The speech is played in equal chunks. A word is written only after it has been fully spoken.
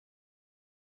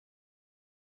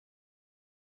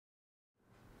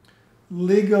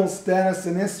legal status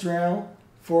in Israel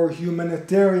for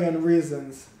humanitarian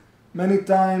reasons. Many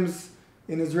times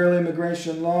in Israeli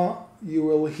immigration law, you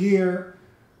will hear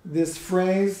this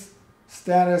phrase,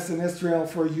 status in Israel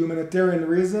for humanitarian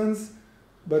reasons,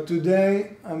 but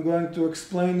today I'm going to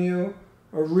explain you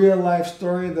a real life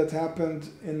story that happened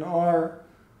in our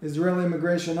Israeli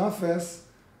immigration office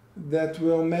that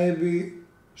will maybe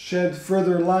shed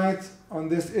further light on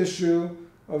this issue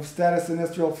of status in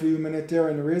Israel for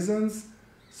humanitarian reasons.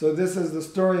 So this is the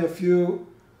story. A few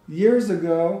years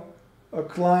ago, a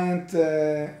client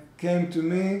came to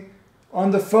me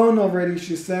on the phone already.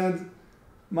 She said,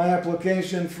 my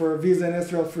application for a visa in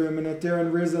Israel for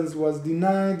humanitarian reasons was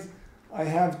denied. I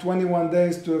have 21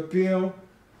 days to appeal.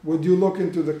 Would you look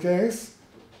into the case?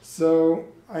 So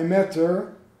I met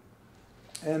her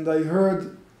and I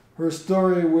heard her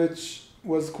story, which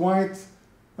was quite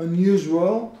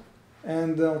unusual,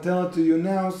 and I'll tell it to you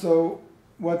now. So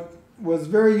what was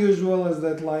very usual is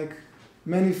that, like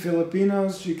many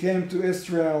Filipinos, she came to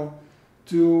Israel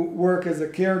to work as a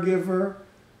caregiver,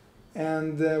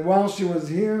 and while she was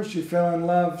here, she fell in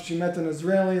love. She met an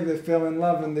Israeli, they fell in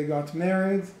love and they got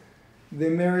married. They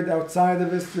married outside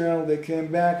of Israel, they came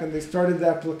back and they started the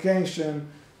application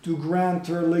to grant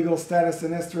her legal status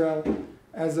in Israel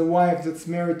as a wife that's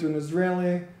married to an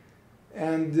Israeli.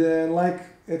 And like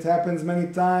it happens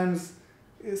many times,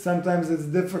 sometimes it's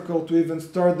difficult to even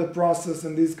start the process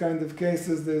in these kind of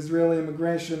cases. The Israeli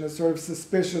immigration is sort of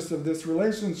suspicious of this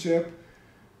relationship.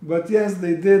 But yes,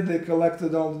 they did. They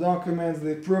collected all the documents.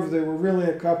 They proved they were really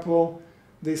a couple.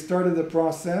 They started the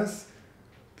process.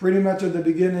 Pretty much at the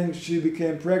beginning, she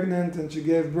became pregnant and she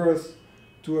gave birth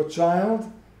to a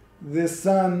child. This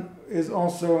son is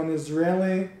also an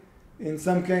Israeli. In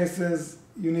some cases,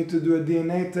 you need to do a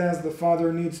DNA test. The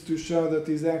father needs to show that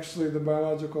he's actually the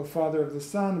biological father of the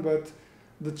son, but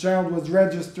the child was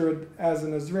registered as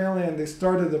an Israeli and they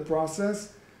started the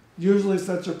process. Usually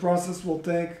such a process will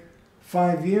take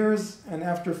 5 years, and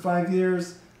after 5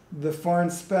 years, the foreign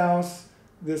spouse,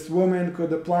 this woman,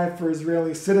 could apply for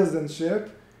Israeli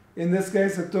citizenship. In this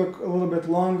case, it took a little bit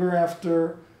longer.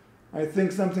 After, I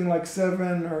think, something like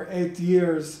 7 or 8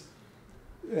 years,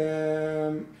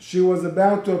 she was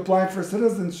about to apply for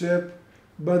citizenship,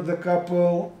 but the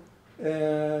couple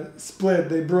split.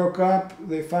 They broke up.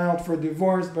 They filed for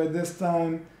divorce. By this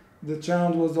time, the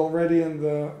child was already in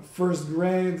the first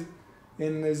grade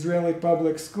in Israeli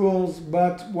public schools.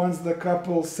 But once the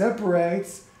couple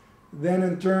separates, then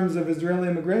in terms of Israeli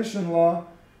immigration law,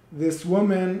 this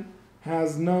woman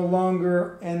has no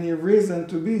longer any reason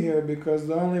to be here, because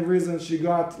the only reason she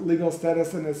got legal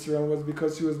status in Israel was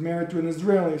because she was married to an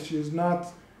Israeli. She is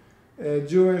not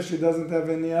Jewish. She doesn't have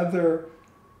any other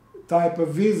type of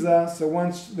visa. So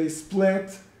once they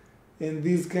split, in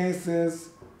these cases,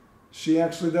 she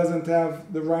actually doesn't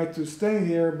have the right to stay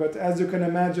here. But as you can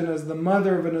imagine, as the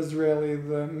mother of an Israeli,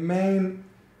 the main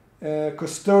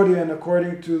custodian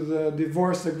according to the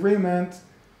divorce agreement,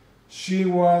 she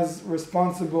was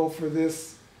responsible for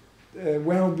this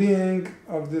well-being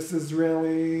of this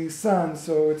Israeli son.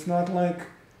 So it's not like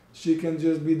she can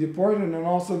just be deported, and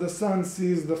also the son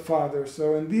sees the father.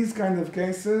 So in these kind of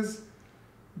cases,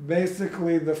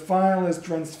 basically the file is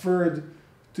transferred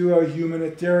to a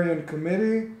humanitarian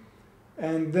committee,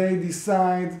 and they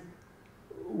decide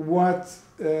what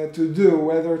to do,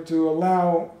 whether to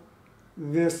allow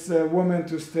this woman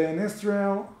to stay in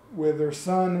Israel with her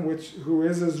son, who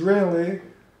is Israeli,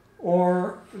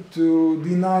 or to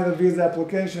deny the visa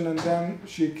application and then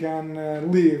she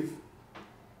can leave.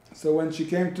 So when she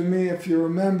came to me, if you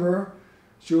remember,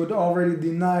 she was already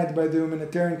denied by the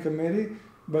humanitarian committee.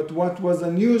 But what was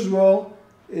unusual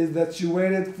is that she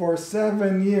waited for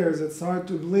 7 years. It's hard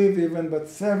to believe even, but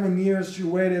 7 years she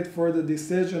waited for the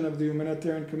decision of the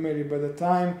humanitarian committee. By the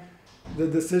time the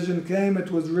decision came, it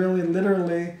was really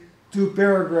literally 2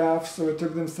 paragraphs, so it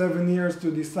took them 7 years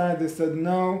to decide. They said,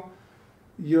 no,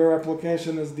 your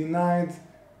application is denied,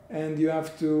 and you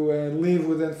have to leave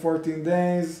within 14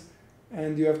 days,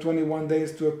 and you have 21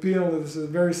 days to appeal. This is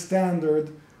very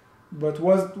standard, but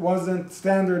what wasn't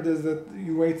standard is that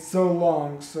you wait so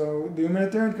long. So the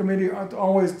humanitarian committee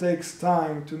always takes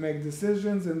time to make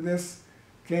decisions. In this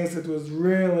case, it was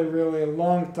really, really a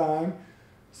long time.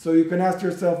 So you can ask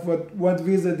yourself, what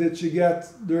visa did she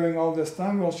get during all this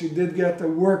time? Well, she did get a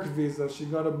work visa. She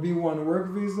got a B1 work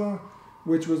visa,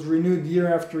 which was renewed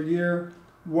year after year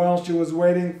while she was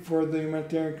waiting for the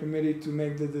humanitarian committee to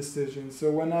make the decision. So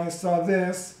when I saw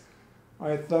this,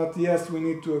 I thought, yes, we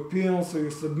need to appeal. So you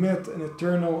submit an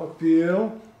eternal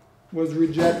appeal. Was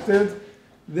rejected.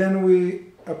 Then we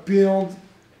appealed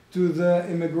to the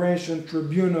immigration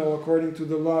tribunal according to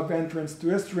the law of entrance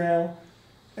to Israel.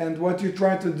 And what you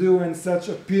try to do in such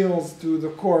appeals to the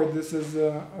court, this is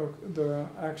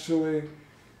actually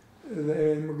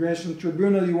the immigration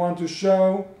tribunal, you want to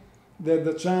show that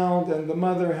the child and the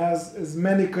mother has as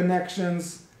many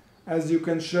connections as you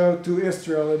can show to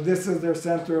Israel, that this is their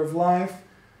center of life.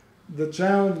 The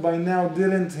child by now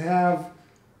didn't have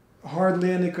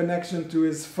hardly any connection to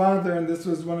his father, and this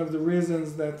was one of the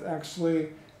reasons that actually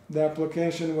the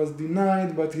application was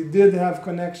denied, but he did have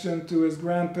connection to his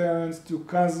grandparents, to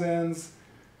cousins,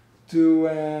 to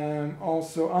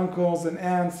also uncles and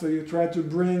aunts. So you try to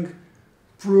bring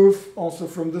proof also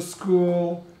from the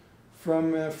school,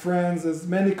 from friends, as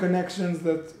many connections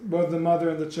that both the mother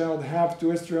and the child have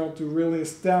to Israel to really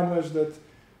establish that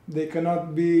they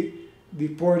cannot be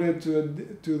deported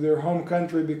to their home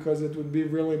country because it would be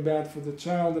really bad for the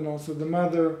child, and also the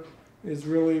mother is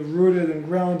really rooted and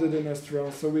grounded in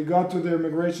Israel. So we got to the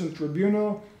immigration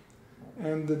tribunal,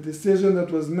 and the decision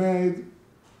that was made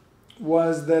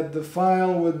was that the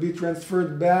file would be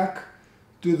transferred back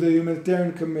to the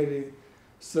Humanitarian Committee.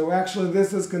 So actually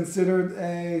this is considered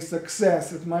a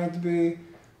success. It might be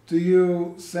to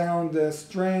you sound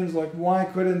strange, like why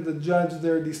couldn't the judge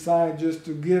there decide just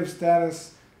to give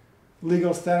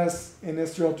legal status in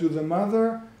Israel to the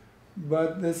mother?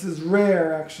 But this is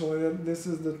rare, actually. This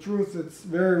is the truth. It's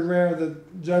very rare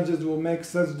that judges will make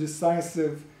such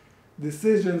decisive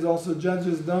decisions. Also,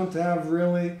 judges don't have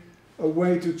really a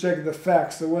way to check the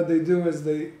facts. So what they do is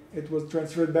it was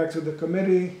transferred back to the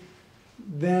committee.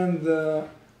 Then the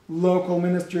local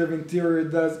Ministry of Interior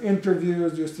does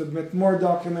interviews. You submit more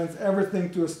documents,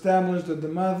 everything to establish that the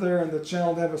mother and the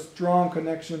child have a strong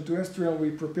connection to Israel.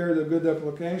 We prepared a good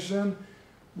application.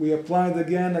 We applied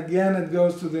again it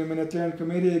goes to the Humanitarian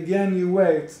Committee, again you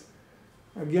wait.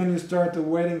 Again you start the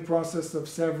waiting process of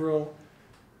several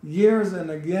years,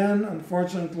 and again,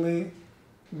 unfortunately,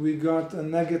 we got a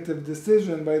negative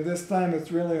decision. By this time it's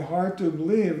really hard to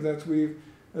believe that we've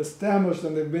established,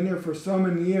 and they've been here for so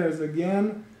many years.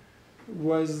 Again,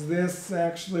 was this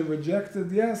actually rejected?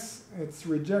 Yes, it's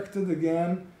rejected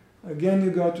again. Again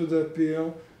you go to the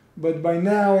appeal. But by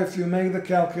now, if you make the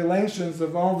calculations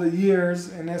of all the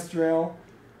years in Israel,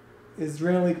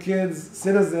 Israeli kids,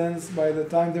 citizens, by the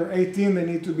time they're 18, they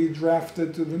need to be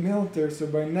drafted to the military. So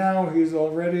by now, he's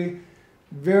already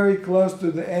very close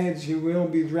to the age he will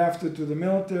be drafted to the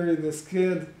military. This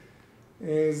kid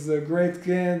is a great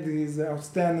kid. He's an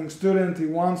outstanding student. He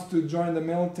wants to join the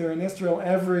military in Israel.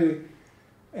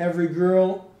 Every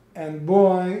girl and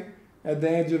boy at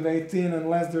the age of 18,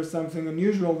 unless there's something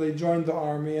unusual, they join the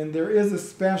army. And there is a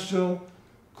special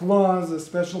clause, a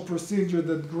special procedure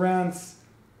that grants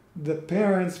the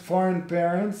parents, foreign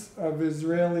parents of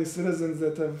Israeli citizens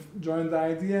that have joined the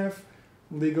IDF,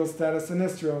 legal status in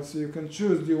Israel. So you can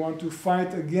choose, do you want to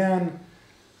fight again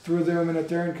through the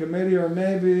Humanitarian Committee, or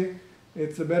maybe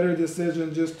it's a better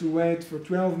decision just to wait for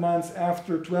 12 months.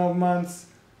 After 12 months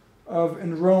of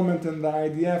enrollment in the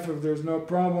IDF, if there's no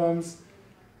problems,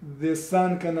 the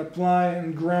son can apply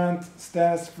and grant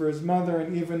status for his mother,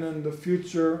 and even in the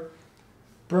future,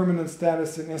 permanent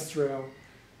status in Israel.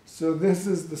 So this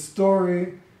is the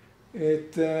story.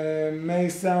 It may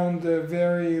sound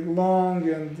very long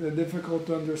and difficult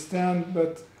to understand,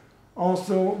 but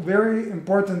also very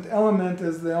important element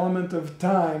is the element of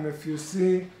time. If you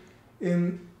see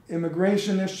in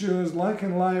immigration issues, like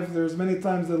in life, there's many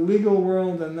times the legal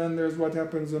world, and then there's what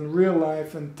happens in real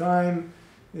life, and time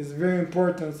is very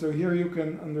important. So here you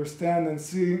can understand and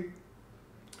see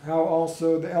how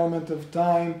also the element of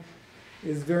time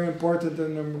is very important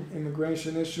in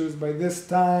immigration issues. By this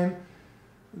time,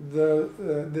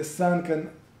 the son can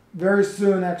very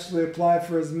soon actually apply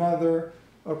for his mother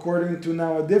according to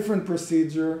now a different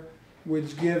procedure,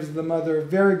 which gives the mother a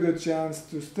very good chance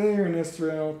to stay here in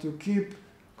Israel, to keep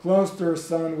close to her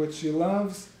son, which she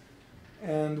loves.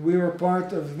 And we were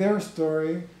part of their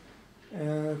story.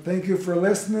 Thank you for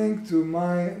listening to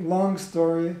my long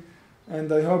story,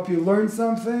 and I hope you learned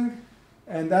something.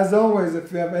 And as always,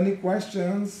 if you have any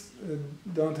questions,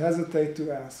 don't hesitate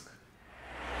to ask.